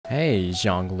Hey,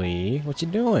 Zhongli, what you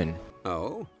doing?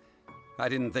 Oh? I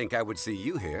didn't think I would see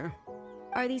you here.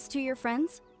 Are these two your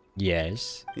friends?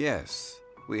 Yes. Yes,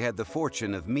 we had the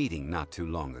fortune of meeting not too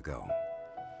long ago.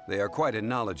 They are quite a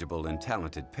knowledgeable and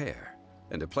talented pair,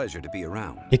 and a pleasure to be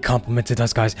around. He complimented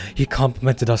us, guys. He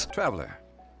complimented us. Traveler,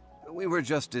 we were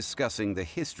just discussing the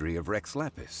history of Rex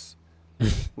Lapis.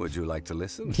 Would you like to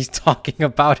listen? He's talking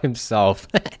about himself.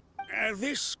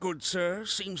 This, good sir,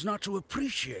 seems not to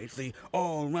appreciate the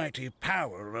almighty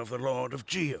power of the Lord of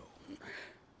Geo.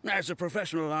 As a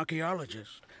professional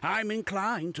archaeologist, I'm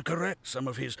inclined to correct some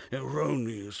of his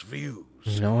erroneous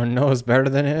views. No one knows better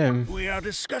than him. We are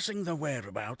discussing the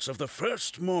whereabouts of the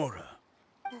first Mora.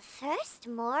 The first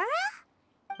Mora?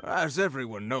 As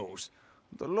everyone knows,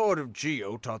 the Lord of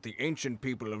Geo taught the ancient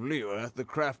people of Liyue the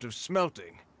craft of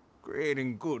smelting,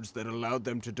 creating goods that allowed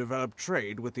them to develop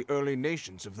trade with the early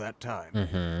nations of that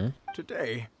time.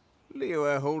 Today,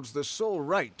 Liyue holds the sole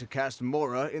right to cast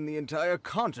Mora in the entire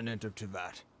continent of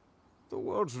Teyvat. The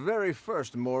world's very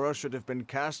first Mora should have been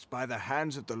cast by the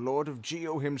hands of the Lord of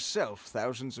Geo himself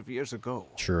thousands of years ago.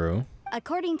 True.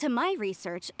 According to my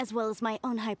research, as well as my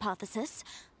own hypothesis,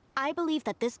 I believe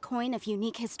that this coin of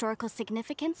unique historical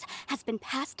significance has been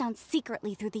passed down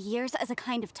secretly through the years as a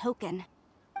kind of token.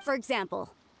 For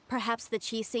example, perhaps the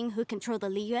Qixing who control the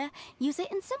Liyue use it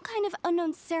in some kind of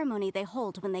unknown ceremony they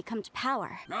hold when they come to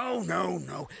power. No.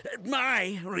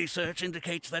 My research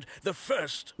indicates that the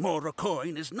first Mora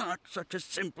coin is not such a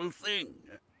simple thing.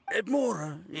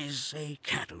 Mora is a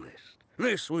catalyst.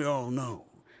 This we all know.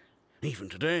 Even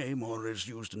today, Mora is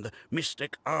used in the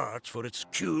mystic arts for its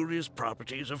curious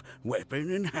properties of weapon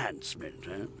enhancement.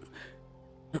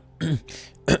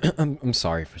 I'm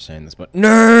sorry for saying this, but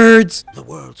nerds! The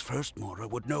world's first Mora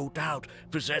would no doubt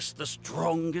possess the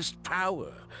strongest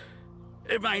power.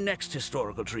 My next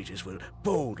historical treatise will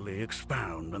boldly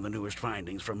expound on the newest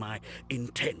findings from my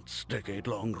intense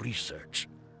decade-long research.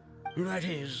 That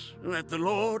is, that the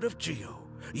Lord of Geo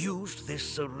used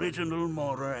this original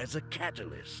Mora as a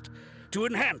catalyst to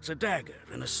enhance a dagger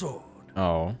and a sword.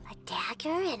 Oh. A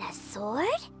dagger and a sword?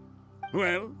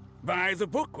 Well, buy the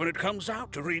book when it comes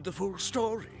out to read the full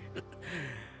story.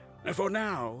 For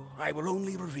now, I will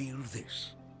only reveal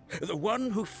this. The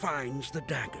one who finds the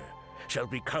dagger shall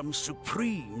become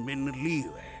supreme in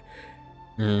Liyue.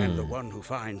 And the one who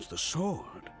finds the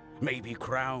sword may be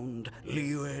crowned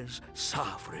Liyue's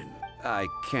sovereign. I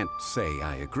can't say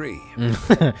I agree.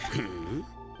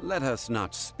 Let us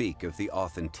not speak of the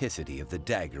authenticity of the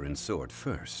dagger and sword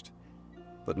first.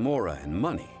 But Mora and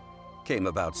money came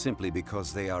about simply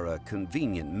because they are a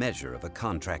convenient measure of a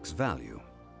contract's value.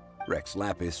 Rex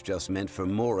Lapis just meant for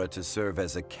Mora to serve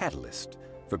as a catalyst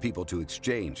for people to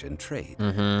exchange and trade.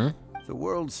 The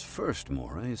world's first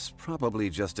Mora is probably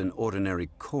just an ordinary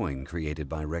coin created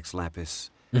by Rex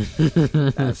Lapis.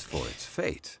 As for its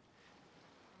fate,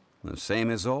 the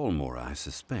same as all Mora, I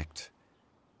suspect.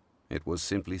 It was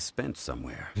simply spent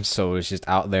somewhere. So it's just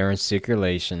out there in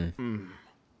circulation.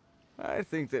 I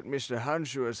think that Mr.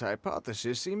 Hanshua's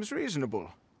hypothesis seems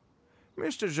reasonable.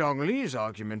 Mr. Zhongli's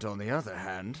argument, on the other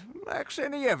hand, lacks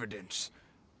any evidence.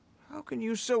 How can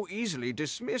you so easily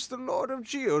dismiss the Lord of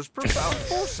Geo's profound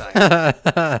foresight?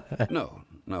 No,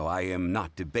 I am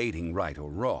not debating right or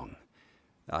wrong.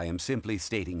 I am simply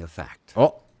stating a fact.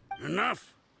 Oh.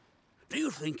 Enough. Do you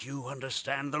think you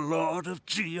understand the Lord of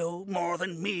Geo more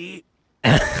than me?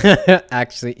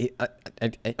 Actually,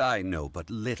 I know but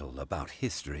little about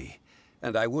history,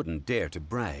 and I wouldn't dare to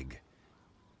brag.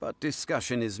 But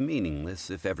discussion is meaningless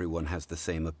if everyone has the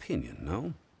same opinion,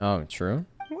 no? Oh, true.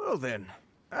 Well then,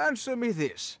 answer me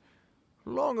this.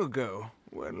 Long ago,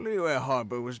 when Liyue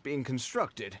Harbor was being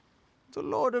constructed, the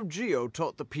Lord of Geo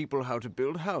taught the people how to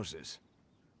build houses.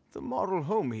 The model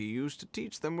home he used to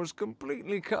teach them was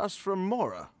completely cast from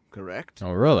Mora, correct?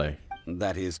 Oh, really?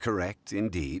 That is correct,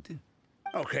 indeed.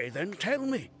 Okay, then tell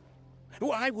me.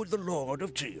 Why would the Lord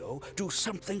of Geo do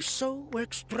something so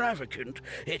extravagant,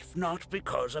 if not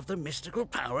because of the mystical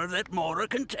power that Mora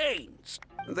contains?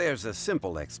 There's a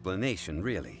simple explanation,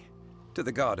 really. To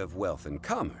the god of wealth and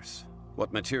commerce,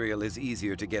 what material is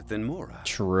easier to get than Mora?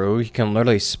 True, you can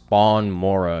literally spawn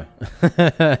Mora.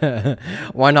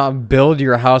 Why not build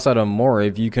your house out of Mora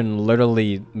if you can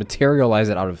literally materialize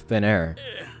it out of thin air?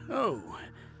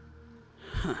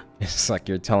 It's like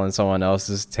you're telling someone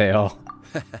else's tale.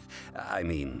 I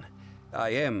mean, I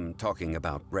am talking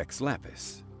about Rex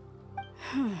Lapis.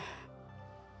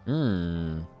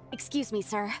 Excuse me,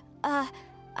 sir.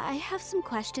 I have some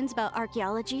questions about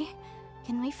archaeology.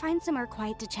 Can we find somewhere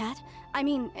quiet to chat? I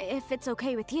mean, if it's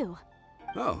okay with you.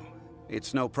 Oh,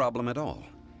 it's no problem at all.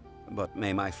 But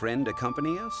may my friend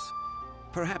accompany us?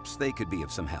 Perhaps they could be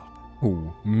of some help.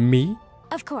 Who, me?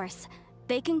 Of course.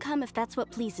 They can come if that's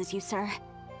what pleases you, sir.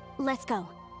 Let's go.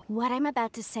 What I'm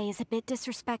about to say is a bit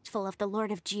disrespectful of the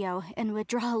Lord of Geo and would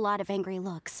draw a lot of angry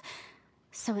looks.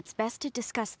 So it's best to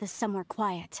discuss this somewhere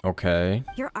quiet. Okay.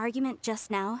 Your argument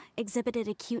just now exhibited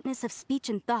acuteness of speech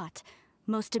and thought.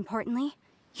 Most importantly,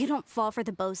 you don't fall for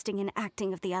the boasting and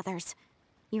acting of the others.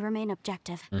 You remain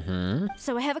objective.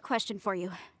 So I have a question for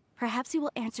you. Perhaps you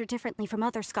will answer differently from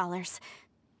other scholars.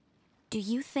 Do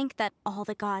you think that all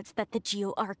the gods that the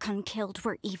Geo Archon killed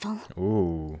were evil?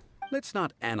 Ooh. Let's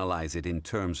not analyze it in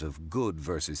terms of good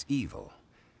versus evil.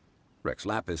 Rex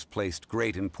Lapis placed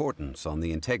great importance on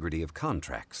the integrity of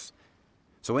contracts.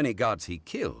 So any gods he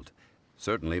killed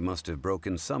certainly must have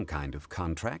broken some kind of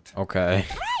contract. Okay.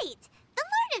 Right! The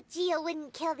Lord of Geo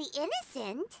wouldn't kill the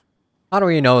innocent. How do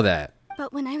we know that?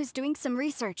 But when I was doing some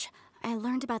research, I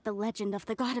learned about the legend of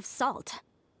the god of salt.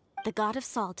 The god of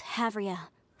salt, Havria,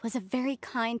 was a very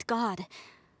kind god.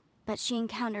 But she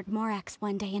encountered Morax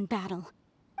one day in battle.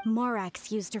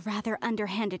 Morax used a rather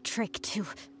underhanded trick to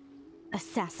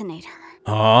assassinate her.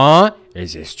 Huh?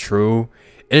 Is this true?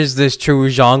 Is this true,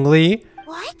 Zhongli?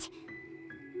 What?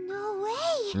 No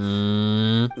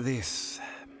way!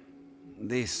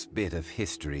 This bit of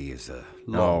history is a Oh,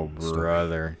 long story.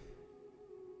 brother.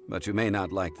 But you may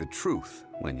not like the truth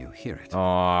when you hear it.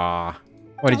 Aw.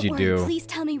 What did you Don't worry, do? Please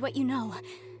tell me what you know.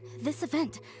 This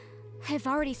event, I've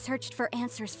already searched for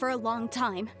answers for a long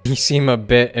time. You seem a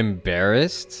bit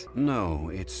embarrassed. No,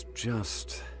 it's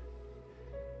just...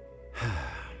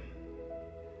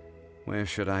 Where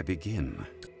should I begin?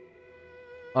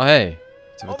 Oh, hey.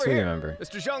 It's a Over Fatui here, member.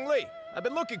 Mr. Zhongli. I've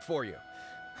been looking for you.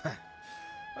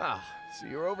 So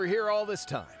you're over here all this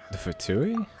time. The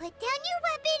Fatui? Put down your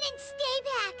weapon and stay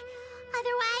back.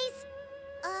 Otherwise,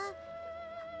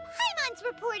 Paimon's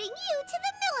reporting you to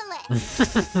the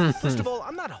Millilith. First of all,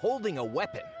 I'm not holding a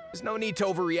weapon. There's no need to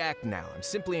overreact now. I'm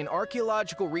simply an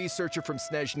archaeological researcher from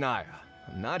Snezhnaya.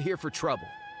 I'm not here for trouble.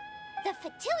 The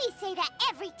Fatui say that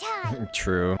every time.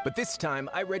 True. But this time,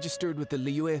 I registered with the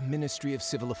Liyue Ministry of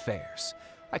Civil Affairs.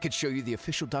 I could show you the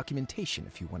official documentation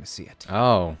if you want to see it.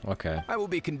 Oh, okay. I will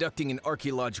be conducting an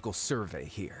archaeological survey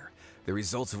here, the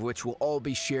results of which will all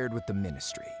be shared with the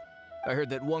ministry. I heard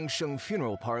that Wangsheng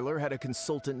Funeral Parlor had a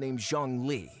consultant named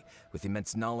Zhongli with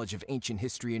immense knowledge of ancient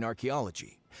history and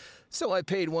archaeology. So I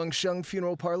paid Wangsheng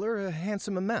Funeral Parlor a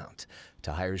handsome amount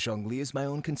to hire Zhongli as my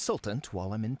own consultant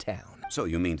while I'm in town. So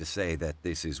you mean to say that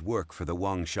this is work for the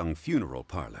Wangsheng Funeral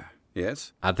Parlor,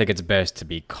 yes? I think it's best to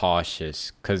be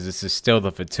cautious, because this is still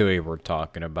the Fatui we're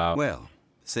talking about. Well,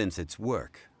 since it's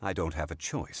work, I don't have a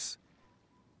choice.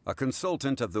 A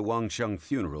consultant of the Wangsheng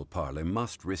Funeral Parlor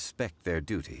must respect their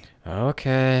duty.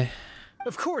 Okay.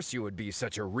 Of course you would be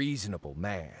such a reasonable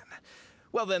man.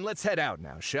 Well then, let's head out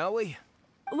now, shall we?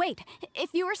 Wait,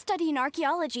 if you are studying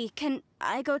archaeology, can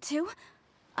I go too?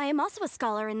 I am also a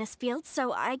scholar in this field,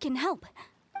 so I can help.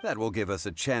 That will give us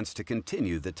a chance to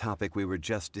continue the topic we were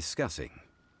just discussing.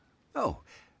 Oh,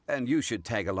 and you should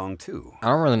tag along too. I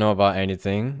don't really know about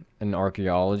anything in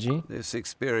archaeology. This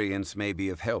experience may be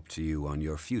of help to you on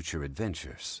your future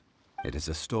adventures. It is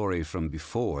a story from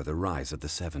before the rise of the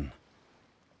Seven.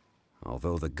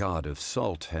 Although the god of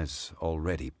salt has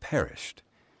already perished,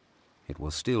 it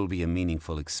will still be a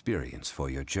meaningful experience for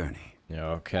your journey.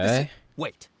 Okay.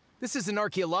 Wait, this is an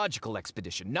archaeological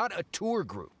expedition, not a tour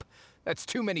group. That's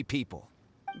too many people.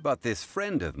 But this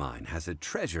friend of mine has a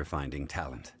treasure-finding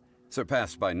talent,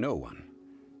 surpassed by no one.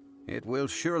 It will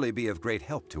surely be of great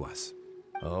help to us.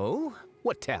 Oh?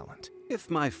 What talent? If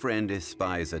my friend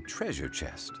espies a treasure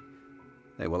chest,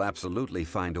 they will absolutely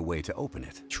find a way to open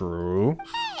it. True.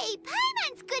 Hey,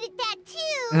 Paimon's good at that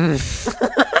too.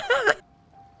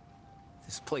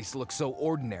 This place looks so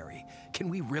ordinary. Can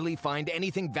we really find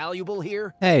anything valuable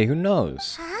here? Hey, who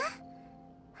knows? Huh?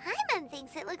 Paimon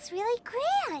thinks it looks really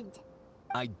grand.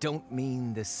 I don't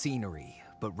mean the scenery,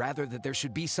 but rather that there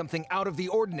should be something out of the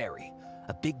ordinary.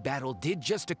 A big battle did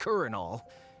just occur and all,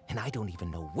 and I don't even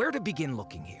know where to begin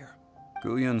looking here.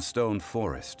 Guyan Stone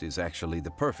Forest is actually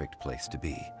the perfect place to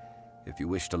be, if you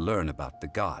wish to learn about the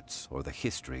gods or the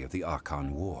history of the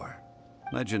Archon War.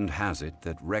 Legend has it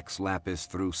that Rex Lapis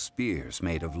threw spears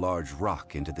made of large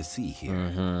rock into the sea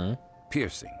here,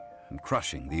 piercing and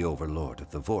crushing the overlord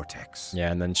of the vortex. Yeah,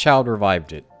 and then Child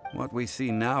revived it. What we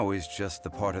see now is just the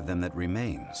part of them that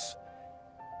remains.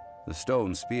 The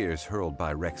stone spears hurled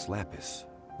by Rex Lapis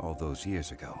all those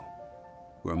years ago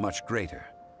were much greater,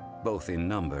 both in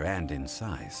number and in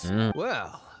size.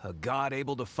 Well, a god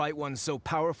able to fight one so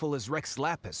powerful as Rex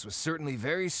Lapis was certainly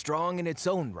very strong in its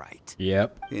own right.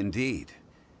 Yep. Indeed.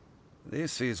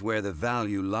 This is where the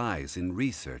value lies in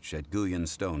research at Guyan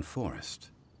Stone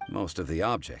Forest. Most of the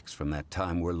objects from that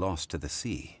time were lost to the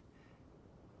sea.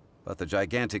 But the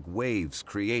gigantic waves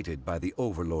created by the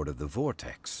Overlord of the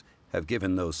Vortex have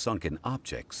given those sunken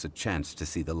objects a chance to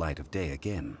see the light of day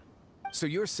again. So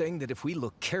you're saying that if we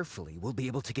look carefully, we'll be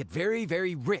able to get very,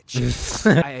 very rich.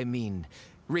 I mean,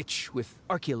 rich with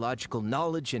archaeological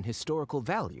knowledge and historical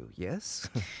value, yes?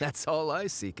 That's all I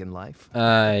seek in life.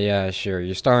 Yeah, sure.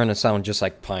 You're starting to sound just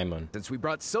like Paimon. Since we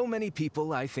brought so many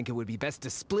people, I think it would be best to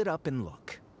split up and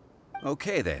look.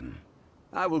 Okay then,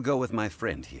 I will go with my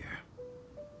friend here.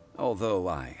 Although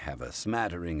I have a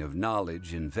smattering of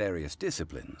knowledge in various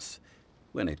disciplines,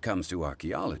 when it comes to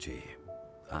archaeology,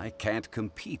 I can't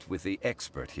compete with the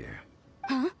expert here.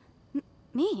 Huh?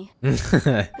 Me?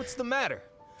 What's the matter?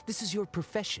 This is your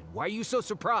profession. Why are you so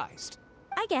surprised?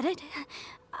 I get it.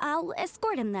 I'll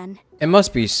escort him then. It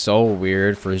must be so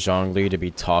weird for Zhongli to be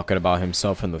talking about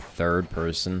himself in the third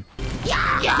person.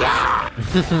 Yeah! Yeah.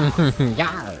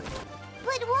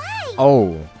 But why?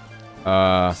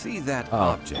 Oh. See that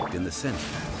object in the center?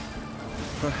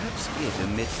 Perhaps it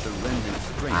emits the remnant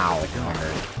strength of the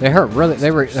god. They hurt really. They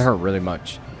hurt really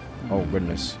much. Oh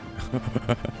goodness.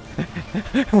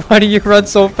 Why do you run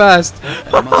so fast?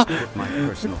 I must put my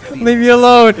personal Leave me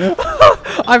alone.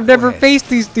 I've never faced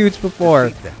these dudes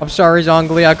before. I'm sorry,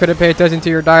 Zhongli. I couldn't pay attention to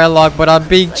your dialogue, but I'm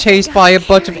being chased by a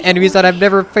bunch of enemies that I've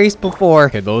never faced before.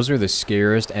 Okay, those are the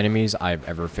scariest enemies I've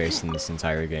ever faced in this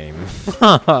entire game.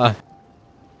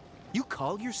 You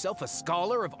call yourself a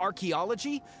scholar of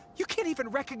archaeology? You can't even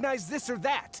recognize this or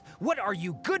that. What are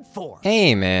you good for?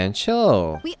 Hey, man,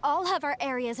 chill. We all have our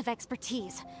areas of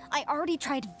expertise. I already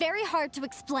tried very hard to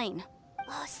explain.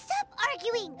 Oh, stop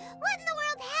arguing! What in the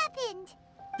world happened?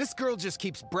 This girl just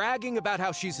keeps bragging about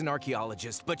how she's an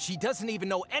archaeologist, but she doesn't even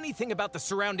know anything about the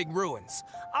surrounding ruins.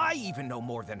 I even know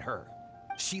more than her.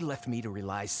 She left me to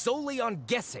rely solely on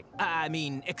guessing,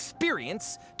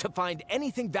 experience, to find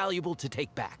anything valuable to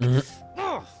take back.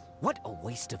 Ugh, what a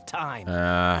waste of time.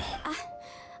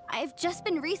 I've just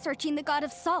been researching the God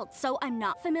of Salt, so I'm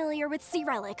not familiar with sea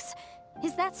relics.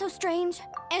 Is that so strange?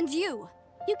 And you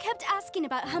kept asking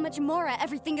about how much Mora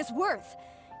everything is worth.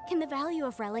 Can the value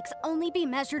of relics only be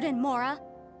measured in Mora?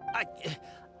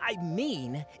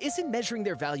 Isn't measuring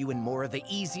their value in Mora the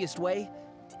easiest way?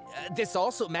 This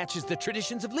also matches the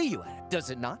traditions of Liyue, does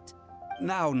it not?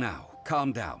 Now,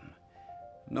 calm down.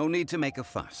 No need to make a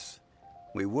fuss.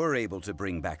 We were able to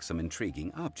bring back some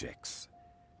intriguing objects.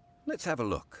 Let's have a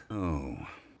look. Oh,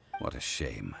 what a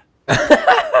shame.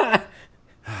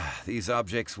 These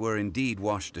objects were indeed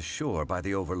washed ashore by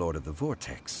the Overlord of the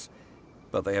Vortex,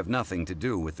 but they have nothing to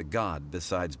do with the god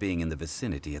besides being in the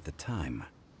vicinity at the time.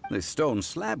 The stone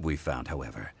slab we found,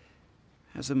 however,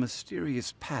 has a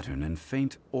mysterious pattern and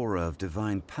faint aura of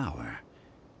divine power.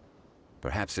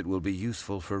 Perhaps it will be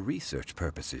useful for research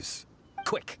purposes.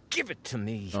 Quick, give it to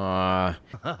me.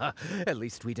 At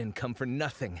least we didn't come for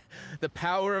nothing. The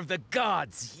power of the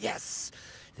gods, yes!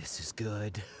 This is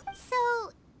good.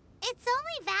 So, it's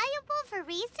only valuable for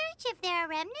research if there are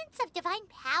remnants of divine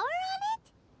power on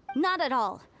it? Not at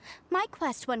all. My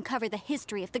quest to uncover the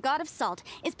history of the God of Salt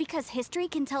is because history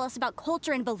can tell us about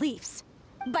culture and beliefs.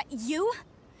 But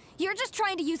you're just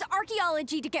trying to use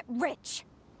archaeology to get rich.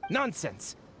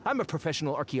 Nonsense! I'm a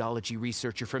professional archaeology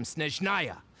researcher from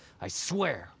Snezhnaya. I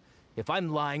swear, if I'm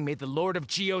lying, may the Lord of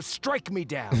Geo strike me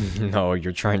down. No,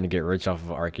 you're trying to get rich off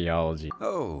of archaeology.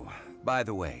 Oh, by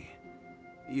the way,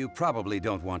 you probably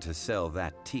don't want to sell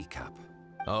that teacup.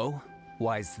 Oh?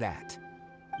 Why's that?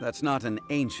 That's not an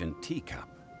ancient teacup.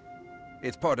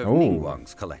 It's part of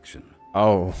Ningguang's collection.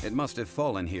 Oh. It must have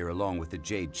fallen here along with the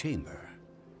Jade Chamber.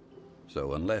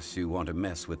 So unless you want to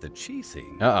mess with the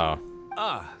Qixing...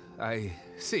 Ah, I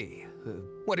see.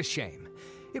 What a shame.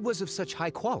 It was of such high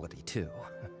quality, too.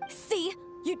 See?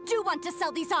 You do want to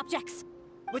sell these objects!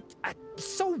 But,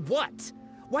 so what?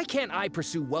 Why can't I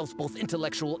pursue wealth both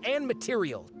intellectual and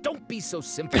material? Don't be so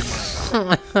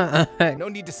simple-minded. No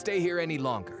need to stay here any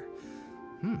longer.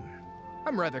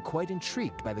 I'm rather quite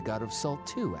intrigued by the God of Salt,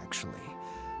 too, actually.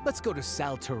 Let's go to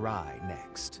Saltarai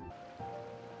next.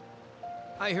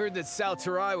 I heard that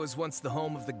Saltarai was once the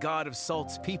home of the God of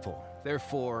Salt's people.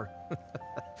 Therefore,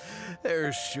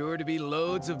 there's sure to be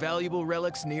loads of valuable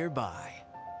relics nearby.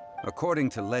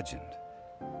 According to legend,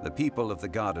 the people of the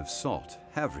God of Salt,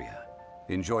 Havria,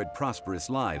 enjoyed prosperous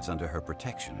lives under her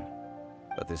protection.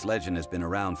 But this legend has been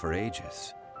around for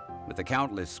ages. With the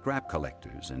countless scrap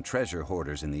collectors and treasure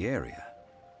hoarders in the area,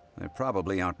 there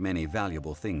probably aren't many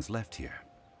valuable things left here.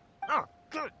 Oh,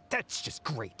 good. That's just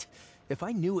great. If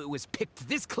I knew it was picked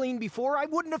this clean before, I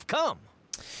wouldn't have come.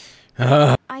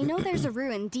 I know there's a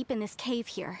ruin deep in this cave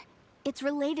here. It's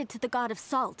related to the god of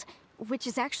salt, which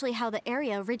is actually how the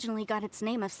area originally got its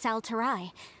name of Sal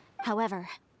Terai. However,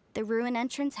 the ruin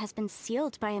entrance has been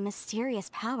sealed by a mysterious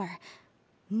power.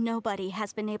 Nobody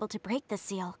has been able to break the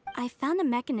seal. I found a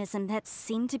mechanism that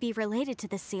seemed to be related to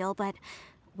the seal, but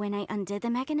when I undid the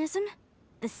mechanism,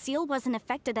 the seal wasn't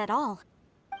affected at all.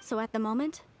 So at the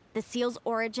moment, the seal's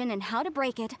origin and how to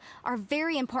break it are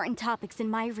very important topics in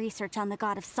my research on the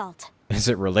god of salt. Is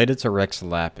it related to Rex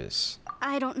Lapis?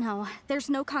 I don't know. There's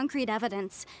no concrete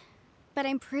evidence. But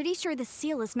I'm pretty sure the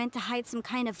seal is meant to hide some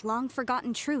kind of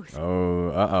long-forgotten truth. Oh,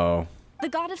 uh-oh. The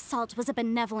god of salt was a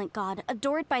benevolent god,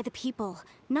 adored by the people,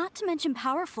 not to mention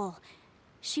powerful.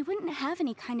 She wouldn't have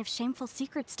any kind of shameful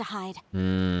secrets to hide.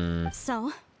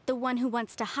 So, the one who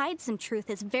wants to hide some truth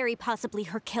is very possibly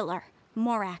her killer,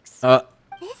 Morax.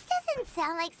 This doesn't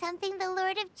sound like something the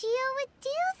Lord of Geo would do,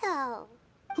 though.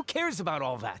 Who cares about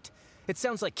all that? It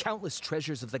sounds like countless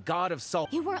treasures of the god of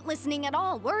salt. You weren't listening at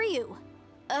all, were you?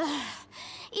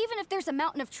 Even if there's a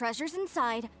mountain of treasures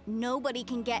inside, nobody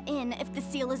can get in if the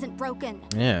seal isn't broken.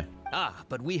 Yeah. Ah,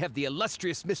 but we have the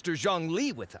illustrious Mr.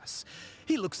 Zhongli with us.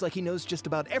 He looks like he knows just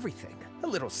about everything. A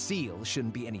little seal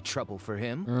shouldn't be any trouble for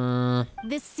him.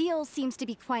 This seal seems to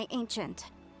be quite ancient.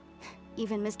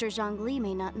 Even Mr. Zhongli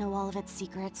may not know all of its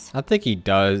secrets. I think he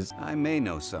does. I may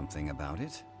know something about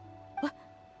it.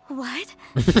 What?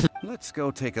 Let's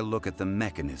go take a look at the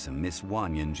mechanism Miss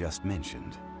Wanyan just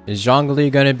mentioned. Is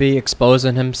Zhongli gonna be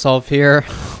exposing himself here?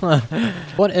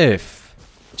 What if?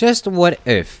 Just what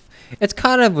if? It's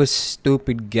kind of a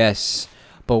stupid guess,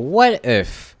 but what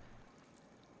if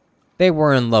they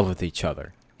were in love with each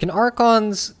other? Can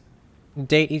Archons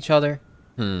date each other?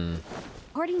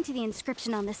 According to the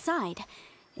inscription on the side,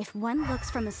 if one looks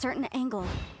from a certain angle,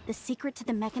 the secret to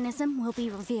the mechanism will be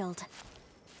revealed.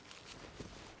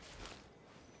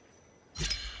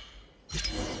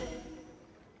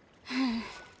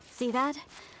 See that?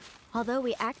 Although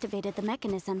we activated the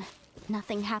mechanism,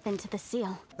 nothing happened to the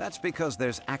seal. That's because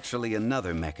there's actually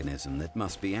another mechanism that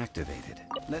must be activated.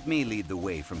 Let me lead the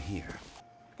way from here.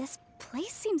 This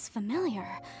place seems familiar.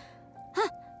 Huh,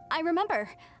 I remember.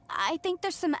 I think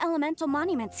there's some elemental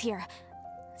monuments here.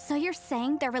 So you're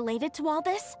saying they're related to all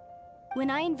this? When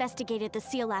I investigated the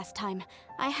seal last time,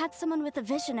 I had someone with a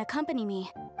vision accompany me.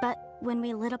 But when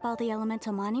we lit up all the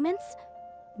elemental monuments,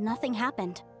 nothing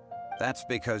happened. That's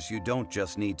because you don't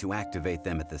just need to activate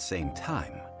them at the same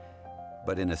time,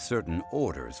 but in a certain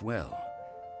order as well.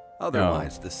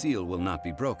 Otherwise, the seal will not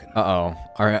be broken. Uh-oh.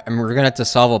 Alright, and we're gonna have to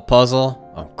solve a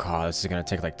puzzle? Oh god, this is gonna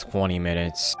take like 20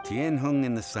 minutes. Tianheng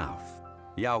in the south,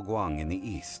 Yaoguang in the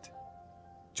east,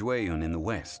 Jueyun in the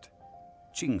west,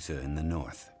 Qingce in the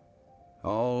north.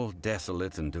 All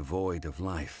desolate and devoid of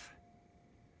life.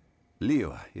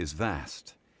 Liyue is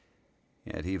vast,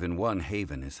 yet even one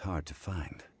haven is hard to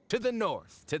find. To the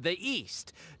north, to the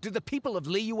east. Do the people of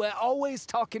Liyue always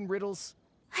talk in riddles?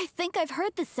 I think I've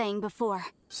heard this saying before.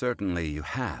 Certainly you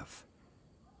have.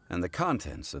 And the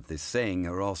contents of this saying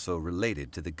are also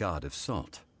related to the god of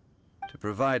salt. To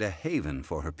provide a haven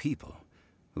for her people,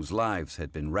 whose lives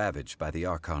had been ravaged by the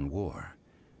Archon War,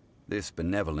 this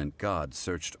benevolent god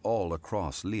searched all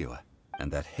across Liyue, and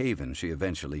that haven she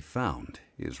eventually found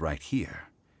is right here.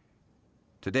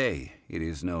 Today, it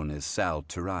is known as Sal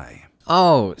Terai.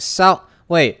 Oh,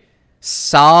 wait.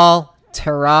 Sal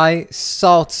Terai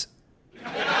Salt.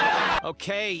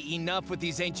 Okay, enough with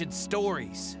these ancient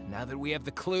stories. Now that we have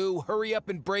the clue, hurry up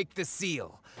and break the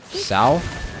seal. South,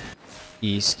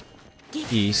 east,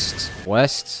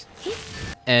 west,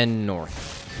 and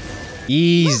north.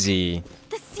 Easy.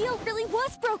 The seal really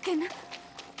was broken.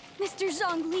 Mr.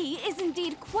 Zhongli is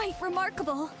indeed quite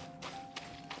remarkable.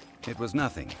 It was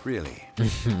nothing, really.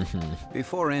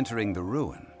 Before entering the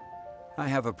ruin, I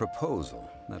have a proposal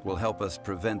that will help us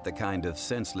prevent the kind of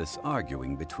senseless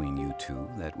arguing between you two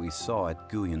that we saw at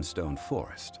Guyenstone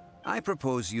Forest. I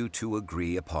propose you two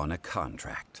agree upon a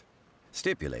contract,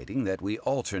 stipulating that we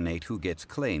alternate who gets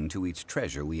claim to each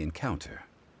treasure we encounter,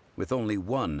 with only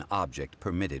one object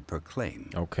permitted per claim.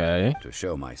 Okay. To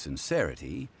show my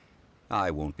sincerity,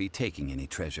 I won't be taking any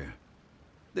treasure.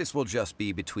 This will just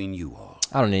be between you all.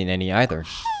 I don't need any either.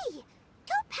 Hey!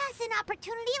 Don't pass an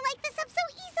opportunity like this up so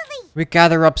easily! We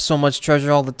gather up so much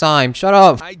treasure all the time. Shut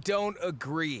up. I don't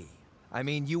agree. I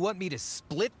mean, you want me to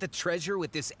split the treasure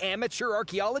with this amateur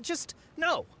archaeologist?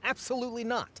 No, absolutely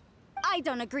not. I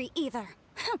don't agree either.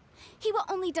 He will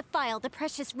only defile the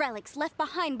precious relics left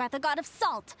behind by the god of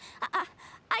salt.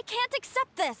 I can't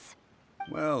accept this.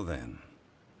 Well then,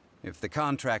 if the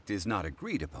contract is not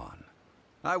agreed upon,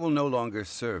 I will no longer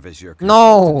serve as your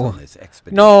No. consultant on this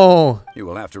expedition. No. You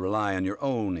will have to rely on your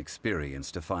own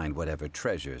experience to find whatever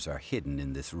treasures are hidden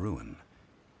in this ruin,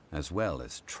 as well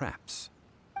as traps.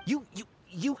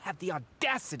 You have the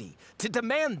audacity to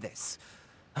demand this.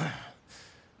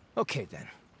 Okay then.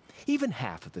 Even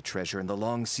half of the treasure in the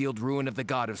long-sealed ruin of the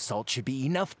God of Salt should be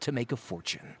enough to make a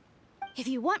fortune. If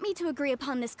you want me to agree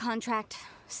upon this contract,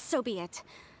 so be it.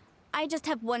 I just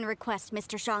have one request,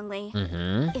 Mr. Zhongli.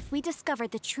 If we discover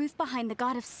the truth behind the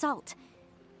God of Salt,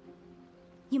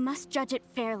 you must judge it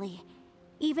fairly,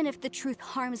 even if the truth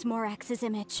harms Morax's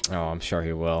image. Oh, I'm sure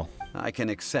he will. I can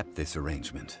accept this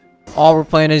arrangement. Oh, we're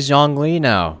playing as Zhongli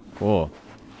now. Cool.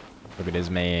 Look at his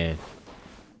man.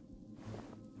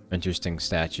 Interesting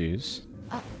statues.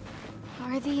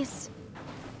 Are these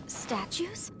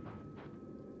statues?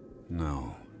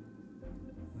 No.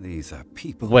 These are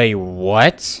people. Wait,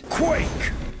 what?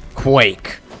 Quake!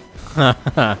 Quake.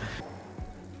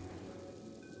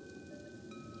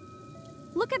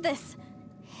 Look at this.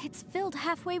 It's filled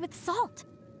halfway with salt.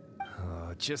 Oh,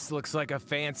 it just looks like a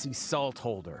fancy salt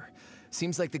holder.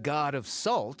 Seems like the God of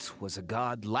Salt was a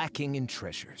god lacking in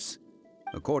treasures.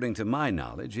 According to my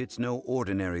knowledge, it's no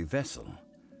ordinary vessel.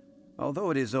 Although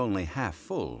it is only half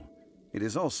full, it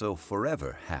is also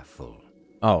forever half full.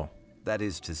 Oh. That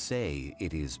is to say,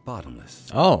 it is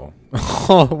bottomless. Oh.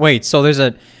 Oh, wait, so there's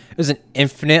an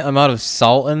infinite amount of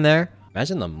salt in there?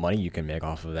 Imagine the money you can make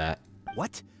off of that.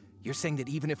 What? You're saying that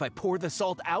even if I pour the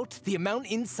salt out, the amount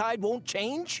inside won't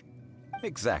change?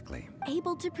 Exactly.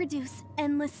 Able to produce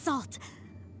endless salt.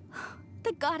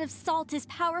 The God of Salt is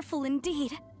powerful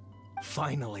indeed.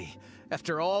 Finally,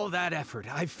 after all that effort,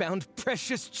 I've found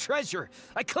precious treasure.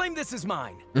 I claim this as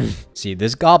mine. See,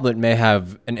 this goblet may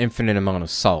have an infinite amount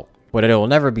of salt, but it will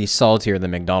never be saltier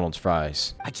than McDonald's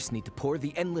fries. I just need to pour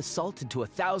the endless salt into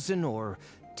 1,000 or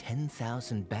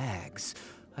 10,000 bags.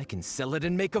 I can sell it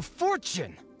and make a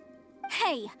fortune.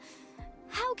 Hey,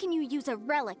 how can you use a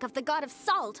relic of the God of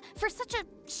Salt for such a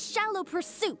shallow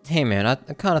pursuit? Hey man, I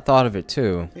kind of thought of it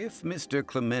too. If Mr.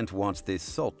 Clement wants this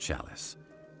salt chalice,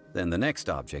 then the next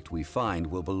object we find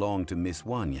will belong to Miss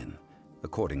Wanyan,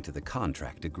 according to the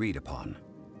contract agreed upon.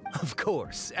 Of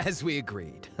course, as we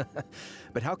agreed.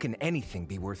 But how can anything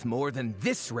be worth more than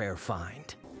this rare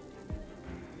find?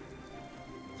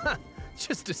 Ha!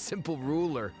 Just a simple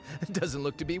ruler. It doesn't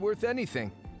look to be worth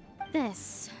anything.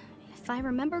 This, if I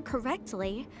remember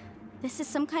correctly, this is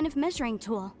some kind of measuring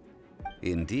tool.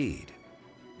 Indeed.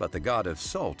 But the God of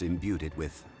Salt imbued it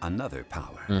with another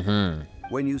power.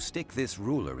 When you stick this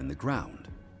ruler in the ground,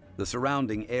 the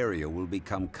surrounding area will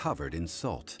become covered in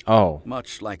salt. Oh.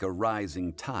 Much like a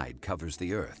rising tide covers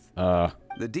the earth.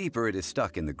 The deeper it is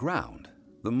stuck in the ground,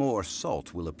 the more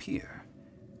salt will appear.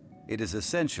 It is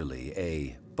essentially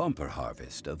a bumper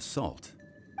harvest of salt.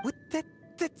 What?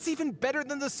 That's even better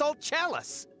than the salt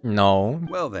chalice. No.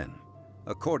 Well then,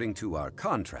 according to our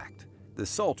contract, the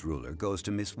salt ruler goes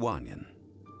to Miss Wanyan.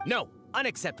 No,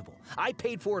 unacceptable. I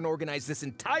paid for and organized this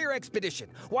entire expedition.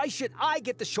 Why should I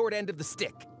get the short end of the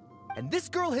stick? And this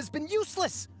girl has been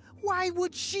useless. Why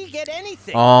would she get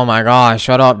anything? Oh my gosh,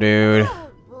 shut up, dude.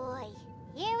 Oh boy,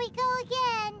 here we go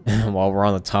again. While we're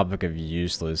on the topic of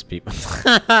useless people.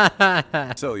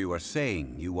 So you are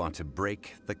saying you want to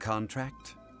break the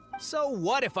contract? So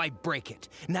what if I break it?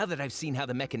 Now that I've seen how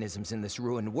the mechanisms in this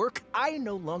ruin work, I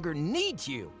no longer need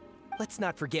you. Let's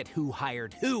not forget who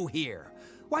hired who here.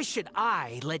 Why should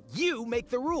I let you make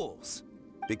the rules?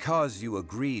 Because you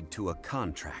agreed to a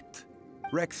contract.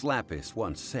 Rex Lapis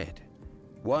once said,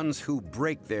 "Ones who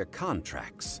break their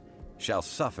contracts shall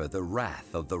suffer the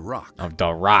wrath of the rock." Of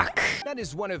the rock. That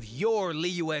is one of your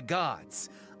Liyue gods.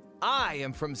 I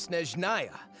am from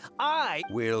Snezhnaya. I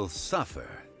will suffer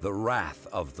the wrath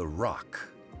of the rock.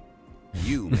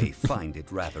 You may find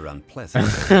it rather unpleasant.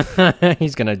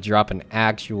 He's gonna drop an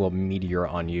actual meteor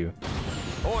on you.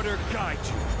 Order guide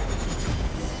you.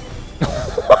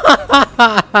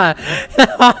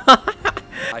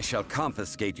 I shall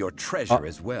confiscate your treasure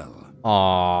as well.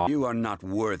 Aww. You are not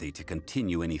worthy to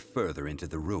continue any further into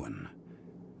the ruin.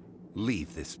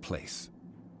 Leave this place.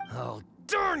 Oh,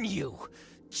 darn you!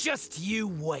 Just you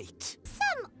wait.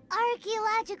 Some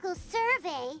archaeological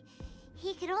survey.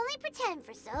 He could only pretend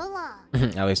for so long.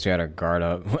 At least you had a guard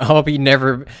up. I hope you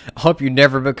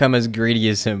never become as greedy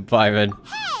as him, Paimon.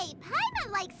 Hey,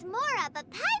 Paimon likes Mora, but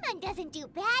Paimon doesn't do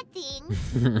bad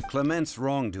things. Clement's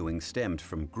wrongdoing stemmed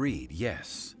from greed,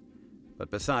 yes.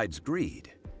 But besides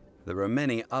greed, there are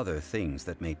many other things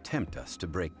that may tempt us to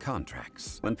break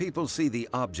contracts. When people see the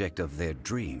object of their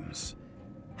dreams,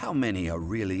 how many are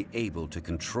really able to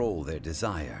control their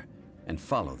desire and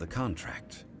follow the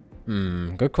contract?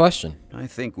 Good question. I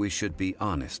think we should be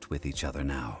honest with each other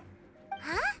now.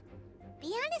 Huh?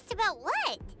 Be honest about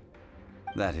what?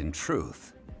 That in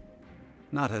truth,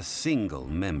 not a single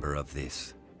member of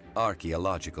this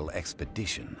archaeological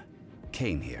expedition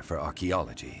came here for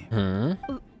archaeology.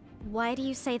 Why do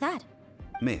you say that?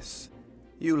 Miss,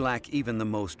 you lack even the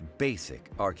most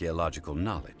basic archaeological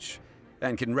knowledge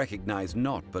and can recognize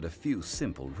naught but a few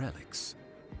simple relics.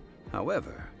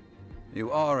 However,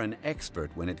 you are an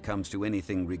expert when it comes to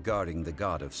anything regarding the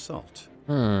god of salt.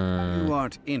 You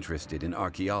aren't interested in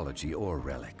archaeology or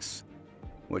relics.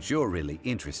 What you're really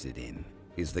interested in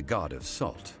is the god of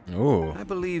salt. Ooh. I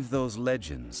believe those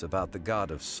legends about the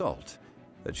god of salt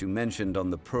that you mentioned on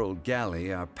the Pearl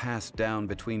Galley are passed down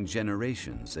between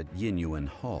generations at Yinyuan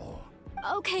Hall.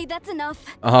 Okay, that's enough.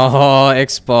 Oh,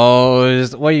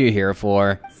 exposed. What are you here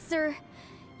for? Sir,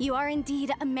 you are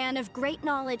indeed a man of great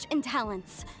knowledge and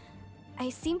talents. I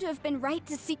seem to have been right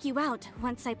to seek you out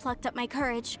once I plucked up my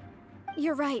courage.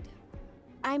 You're right.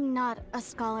 I'm not a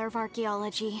scholar of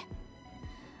archaeology.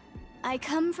 I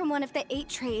come from one of the 8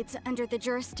 trades under the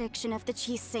jurisdiction of the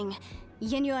Qixing,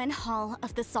 Yinyuan Hall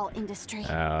of the salt industry.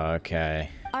 Okay.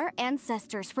 Our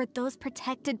ancestors were those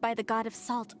protected by the god of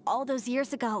salt all those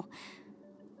years ago,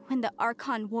 when the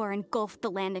Archon War engulfed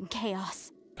the land in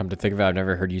chaos. Come to think of it, I've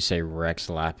never heard you say Rex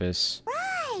Lapis.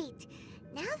 Right!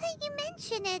 Now that you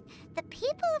mention it, the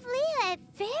people of Liyue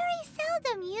very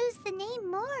seldom use the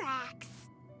name Morax.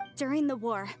 During the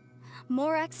war,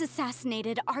 Morax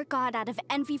assassinated our god out of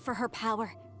envy for her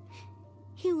power.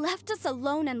 He left us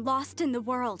alone and lost in the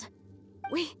world.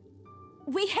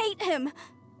 We hate him!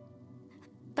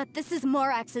 But this is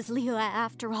Morax's Liyue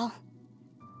after all.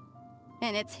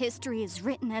 And its history is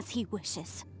written as he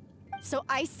wishes. So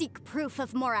I seek proof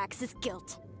of Morax's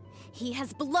guilt. He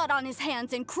has blood on his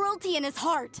hands and cruelty in his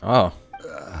heart. Oh.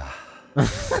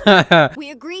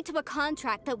 We agreed to a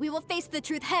contract that we will face the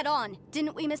truth head on,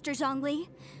 didn't we, Mr. Zhongli?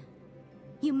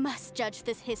 You must judge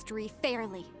this history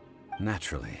fairly.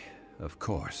 Naturally, of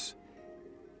course.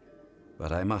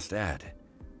 But I must add,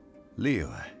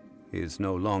 Liyue is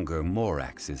no longer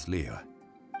Morax's Liyue.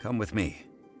 Come with me.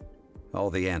 All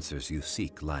the answers you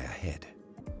seek lie ahead.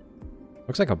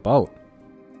 Looks like a boat.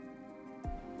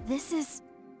 This is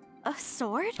a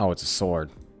sword? Oh, it's a sword.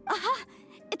 Aha!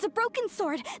 It's a broken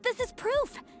sword! This is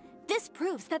proof! This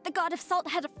proves that the god of salt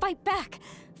had to fight back.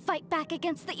 Fight back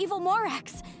against the evil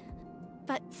Morax.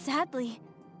 But sadly,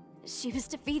 she was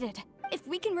defeated. If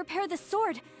we can repair the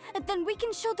sword, then we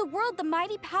can show the world the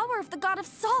mighty power of the god of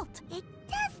salt. It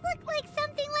does look like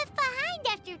something left behind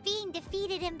after being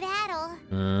defeated in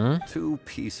battle. 2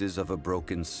 pieces of a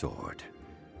broken sword.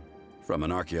 From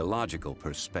an archaeological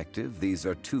perspective, these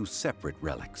are 2 separate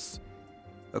relics.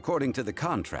 According to the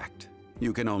contract,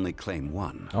 you can only claim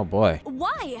one. Oh boy.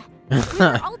 Why? We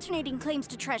were alternating claims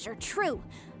to treasure, true.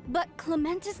 But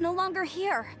Clement is no longer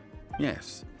here.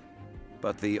 Yes,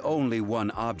 but the only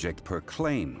one object per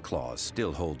claim clause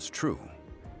still holds true.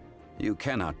 You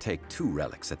cannot take 2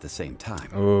 relics at the same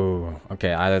time. Ooh.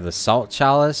 Okay, either the salt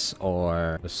chalice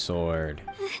or the sword.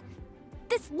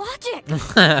 This logic!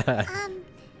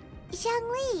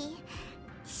 Zhongli,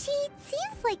 she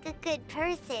seems like a good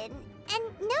person, and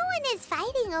no one is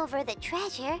fighting over the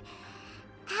treasure.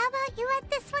 How about you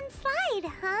let this one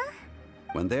slide, huh?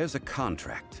 When there's a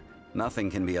contract,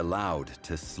 nothing can be allowed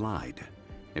to slide.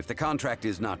 If the contract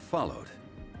is not followed,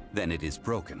 then it is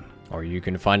broken. Or you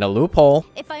can find a loophole.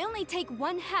 If I only take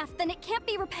 1/2, then it can't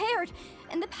be repaired,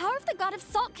 and the power of the god of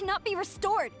salt cannot be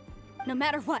restored. No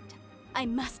matter what, I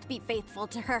must be faithful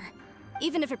to her.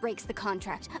 Even if it breaks the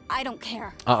contract, I don't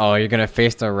care. Uh-oh, you're gonna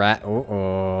face the rat.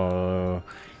 Uh-oh.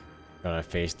 Gonna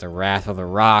face the wrath of the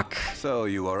rock. So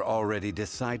you are already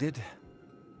decided?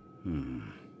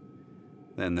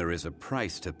 Then there is a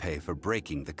price to pay for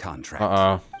breaking the contract.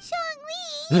 Uh-oh.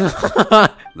 Zhongli!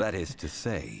 That is to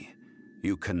say,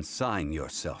 you consign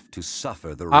yourself to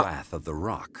suffer the wrath of the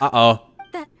rock. Uh-oh.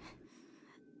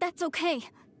 That's okay.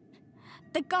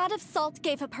 The god of salt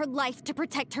gave up her life to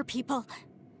protect her people.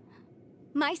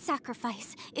 My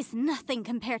sacrifice is nothing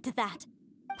compared to that.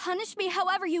 Punish me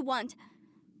however you want.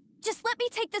 Just let me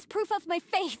take this proof of my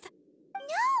faith.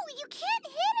 No, you can't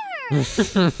hit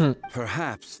her!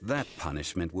 Perhaps that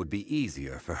punishment would be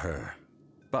easier for her.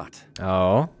 But,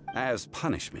 Oh. as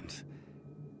punishment,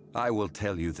 I will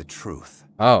tell you the truth.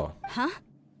 Oh. Huh?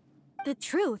 The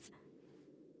truth?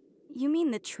 You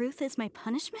mean the truth is my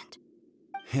punishment?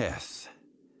 Yes.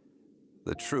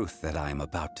 The truth that I am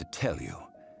about to tell you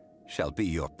shall be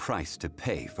your price to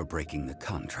pay for breaking the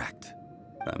contract.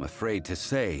 I'm afraid to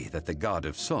say that the god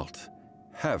of salt,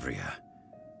 Havria,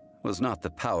 was not the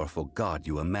powerful god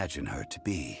you imagine her to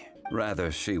be.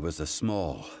 Rather, she was a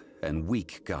small and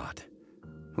weak god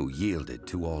who yielded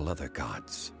to all other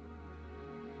gods.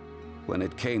 When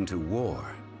it came to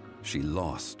war, she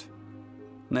lost,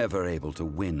 never able to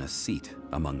win a seat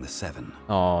among the seven.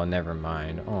 Oh, never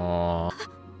mind. Oh.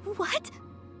 What?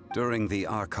 During the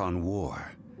Archon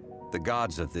War, the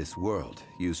gods of this world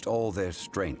used all their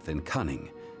strength and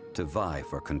cunning to vie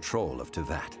for control of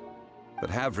Teyvat. But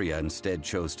Havria instead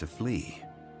chose to flee.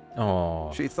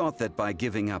 Oh. She thought that by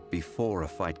giving up before a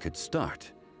fight could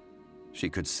start, she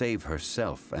could save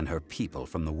herself and her people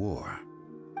from the war.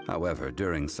 However,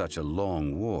 during such a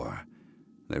long war,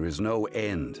 there is no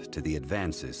end to the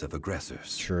advances of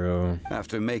aggressors. True.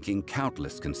 After making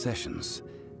countless concessions,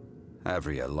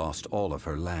 Havria lost all of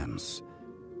her lands,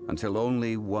 until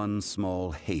only one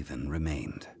small haven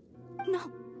remained.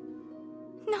 No.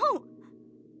 No.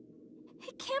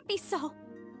 It can't be so.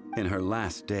 In her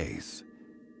last days,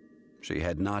 she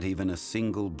had not even a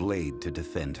single blade to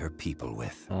defend her people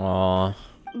with. Aw.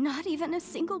 Not even a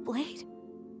single blade?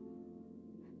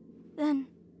 Then...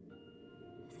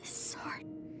 this sword...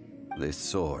 This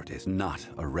sword is not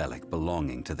a relic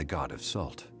belonging to the god of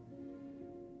salt,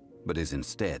 but is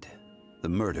instead the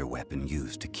murder weapon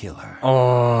used to kill her.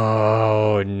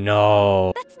 Oh,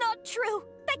 no. That's not true!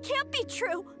 That can't be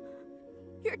true!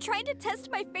 You're trying to test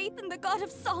my faith in the god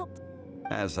of salt.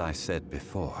 As I said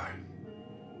before,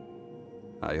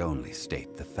 I only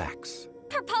state the facts.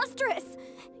 Preposterous!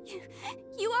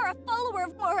 You are a follower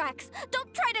of Morax.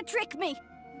 Don't try to trick me!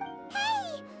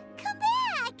 Hey, come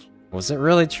back! Was it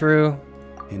really true?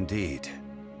 Indeed.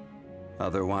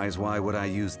 Otherwise, why would I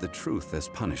use the truth as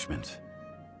punishment?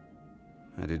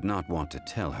 I did not want to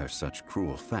tell her such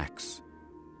cruel facts.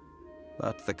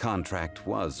 But the contract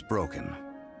was broken.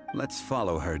 Let's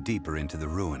follow her deeper into the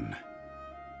ruin.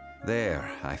 There,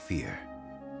 I fear,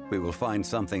 we will find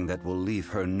something that will leave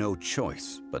her no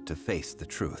choice but to face the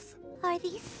truth. Are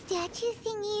these statue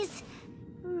thingies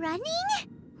running?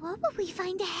 What will we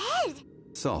find ahead?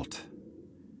 Salt.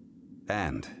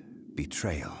 And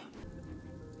betrayal.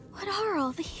 What are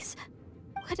all these?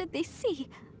 What did they see?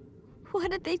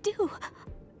 What did they do?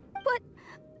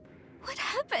 What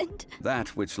happened? That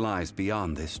which lies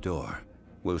beyond this door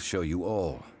will show you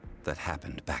all that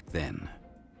happened back then.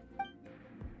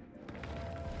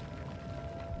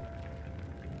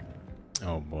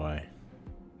 Oh boy.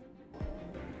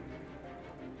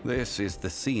 This is the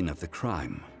scene of the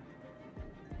crime.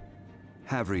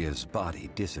 Havria's body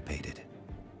dissipated,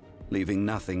 leaving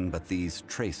nothing but these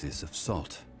traces of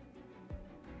salt.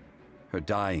 Her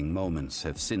dying moments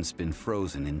have since been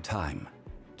frozen in time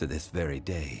to this very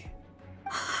day.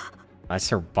 That's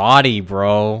her body,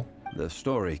 bro. The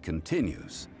story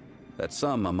continues that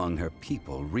some among her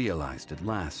people realized at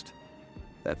last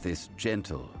that this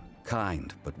gentle,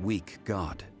 kind, but weak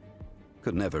god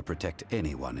could never protect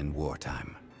anyone in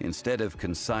wartime. Instead of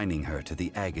consigning her to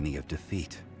the agony of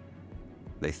defeat,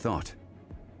 they thought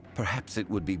perhaps it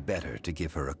would be better to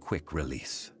give her a quick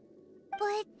release.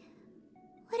 But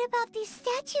what about these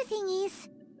statue thingies?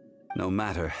 No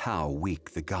matter how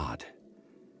weak the god,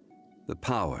 the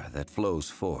power that flows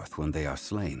forth when they are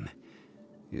slain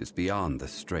is beyond the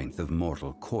strength of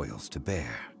mortal coils to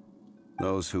bear.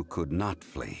 Those who could not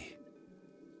flee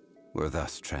were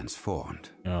thus transformed.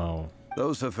 Oh.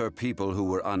 Those of her people who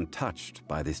were untouched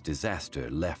by this disaster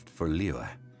left for Liyue,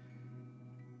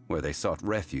 where they sought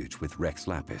refuge with Rex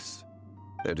Lapis.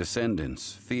 Their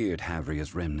descendants feared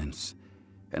Havria's remnants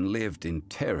and lived in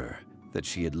terror that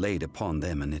she had laid upon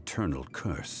them an eternal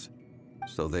curse.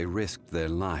 So they risked their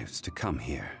lives to come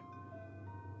here,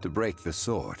 to break the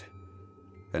sword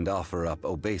and offer up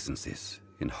obeisances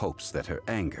in hopes that her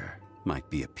anger might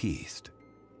be appeased.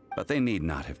 But they need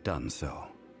not have done so.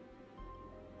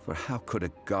 For how could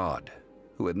a god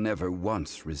who had never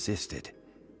once resisted,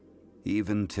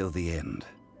 even till the end,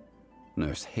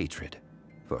 nurse hatred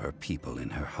for her people in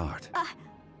her heart?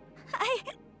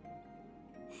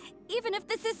 Even if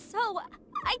this is so,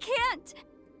 I can't!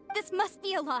 This must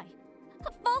be a lie.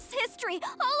 A false history,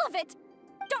 all of it!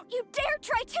 Don't you dare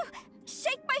try to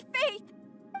shake my faith!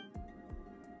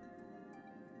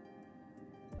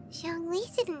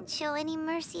 Zhongli didn't show any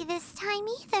mercy this time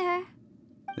either.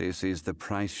 This is the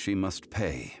price she must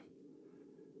pay.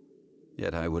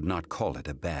 Yet I would not call it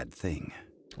a bad thing.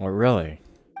 Oh, really?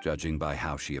 Judging by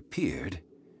how she appeared,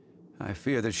 I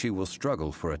fear that she will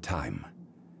struggle for a time.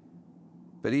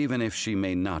 But even if she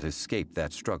may not escape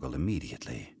that struggle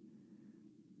immediately,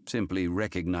 simply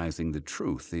recognizing the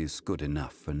truth is good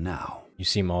enough for now. You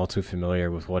seem all too familiar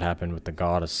with what happened with the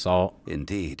god of salt.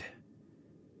 Indeed.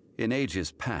 In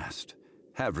ages past,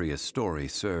 Havria's story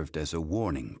served as a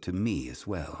warning to me as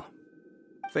well.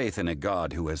 Faith in a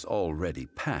god who has already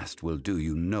passed will do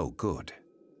you no good.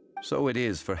 So it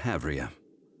is for Havria.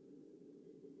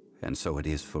 And so it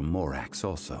is for Morax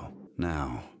also.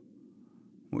 Now,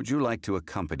 would you like to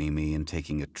accompany me in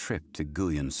taking a trip to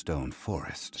Gullion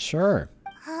Forest? Sure.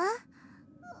 Huh?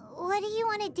 What do you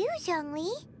want to do,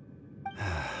 Zhongli?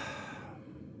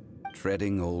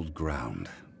 Treading old ground,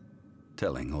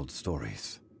 telling old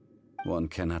stories. One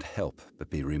cannot help but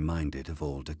be reminded of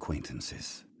old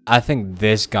acquaintances. I think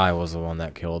this guy was the one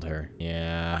that killed her.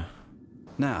 Yeah.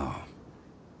 Now,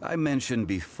 I mentioned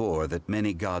before that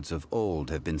many gods of old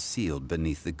have been sealed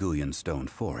beneath the Gullion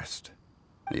Forest.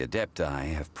 The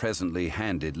Adepti have presently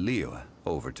handed Liyue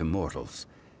over to mortals,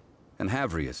 and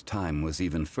Havria's time was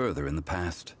even further in the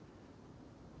past.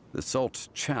 The Salt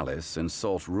Chalice and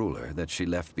Salt Ruler that she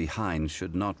left behind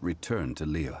should not return to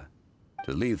Liyue.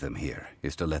 To leave them here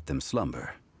is to let them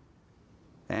slumber.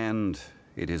 And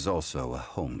it is also a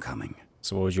homecoming.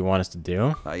 So what would you want us to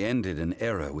do? I ended an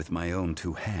era with my own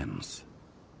two hands.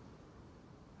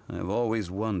 I've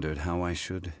always wondered how I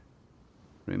should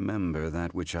remember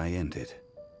that which I ended.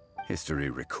 History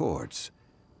records,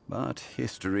 but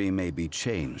history may be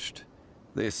changed.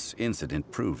 This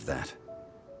incident proved that.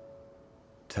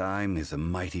 Time is a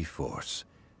mighty force,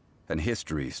 and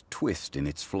history's twist in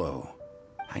its flow.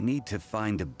 I need to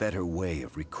find a better way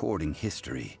of recording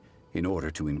history in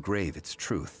order to engrave its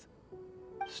truth.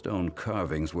 Stone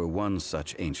carvings were one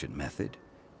such ancient method,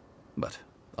 but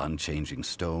unchanging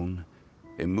stone,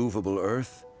 immovable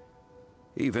earth,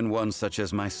 even one such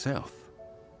as myself.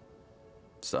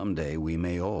 Someday we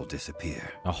may all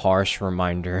disappear. A harsh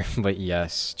reminder, but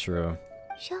yes, true.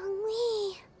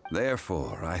 Zhongli.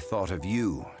 Therefore, I thought of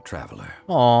you, traveler.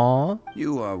 Aww.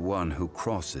 You are one who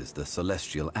crosses the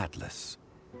celestial atlas,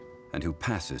 and who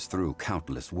passes through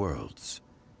countless worlds.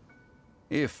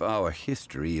 If our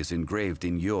history is engraved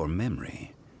in your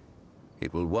memory,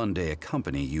 it will one day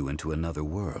accompany you into another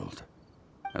world.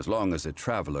 As long as a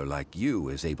traveler like you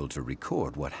is able to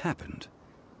record what happened,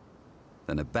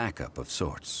 then a backup of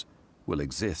sorts will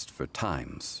exist for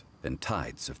times and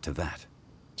tides of Teyvat.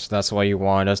 So that's why you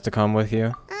wanted us to come with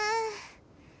you?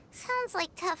 Sounds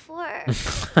like tough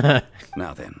work.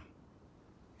 Now then,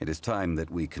 it is time that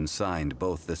we consigned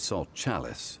both the Salt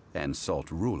Chalice and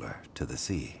Salt Ruler to the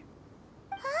sea.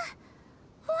 Huh?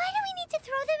 Why do we need to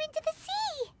throw them into the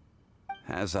sea?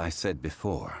 As I said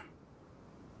before,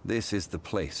 this is the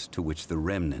place to which the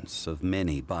remnants of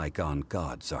many bygone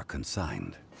gods are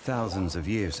consigned. Thousands of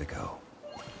years ago,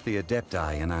 the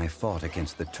Adepti and I fought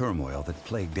against the turmoil that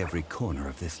plagued every corner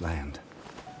of this land.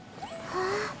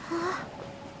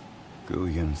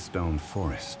 Gullion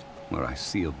Forest, where I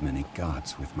sealed many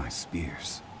gods with my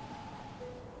spears.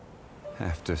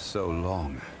 After so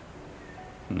long,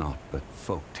 naught but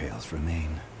folk tales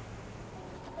remain.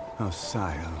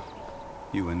 Osial,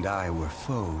 you and I were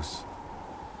foes,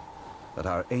 but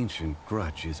our ancient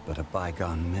grudge is but a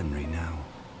bygone memory now.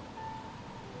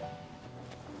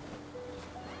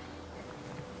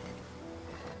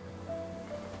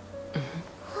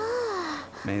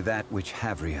 May that which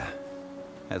Havria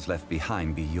has left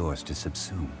behind be yours to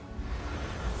subsume.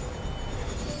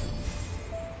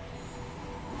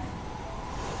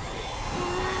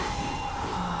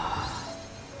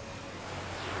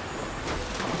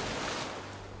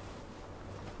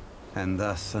 And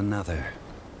thus another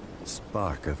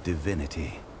spark of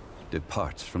divinity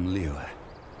departs from Liyue.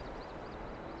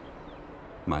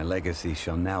 My legacy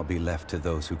shall now be left to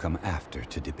those who come after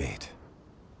to debate.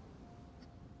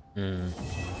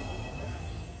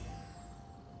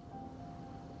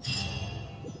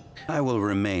 I will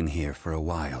remain here for a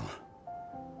while.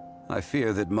 I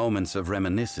fear that moments of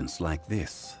reminiscence like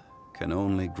this can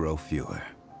only grow fewer.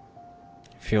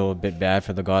 Feel a bit bad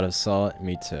for the god of salt?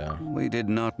 Me too. We did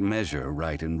not measure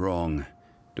right and wrong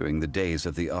during the days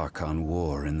of the Archon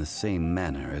War in the same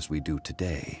manner as we do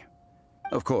today.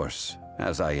 Of course,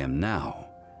 as I am now,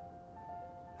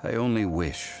 I only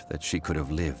wish that she could have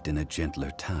lived in a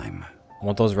gentler time.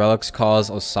 Won't those relics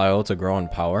cause Osial to grow in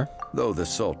power? Though the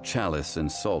Salt Chalice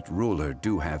and Salt Ruler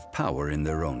do have power in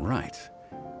their own right,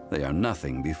 they are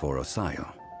nothing before Osial.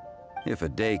 If a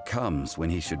day comes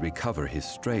when he should recover his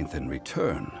strength and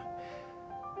return,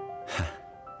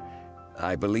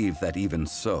 I believe that even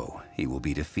so, he will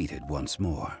be defeated once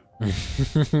more.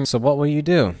 So what will you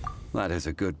do? That is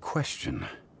a good question.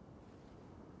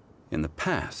 In the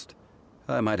past,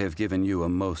 I might have given you a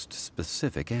most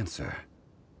specific answer.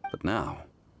 But now...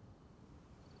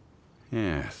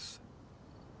 yes.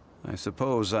 I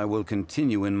suppose I will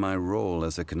continue in my role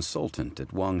as a consultant at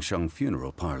Wangsheng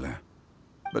Funeral Parlor.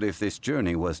 But if this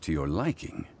journey was to your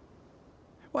liking,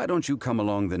 Why don't you come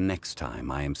along the next time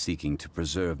I am seeking to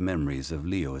preserve memories of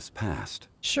Leo's past?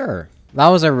 Sure. That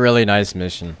was a really nice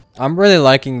mission. I'm really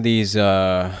liking these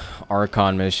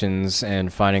Archon missions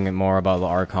and finding out more about the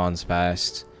Archon's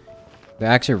past. They're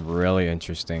actually really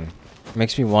interesting.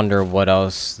 Makes me wonder what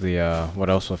else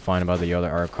we'll find about the other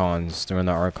Archons during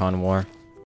the Archon War.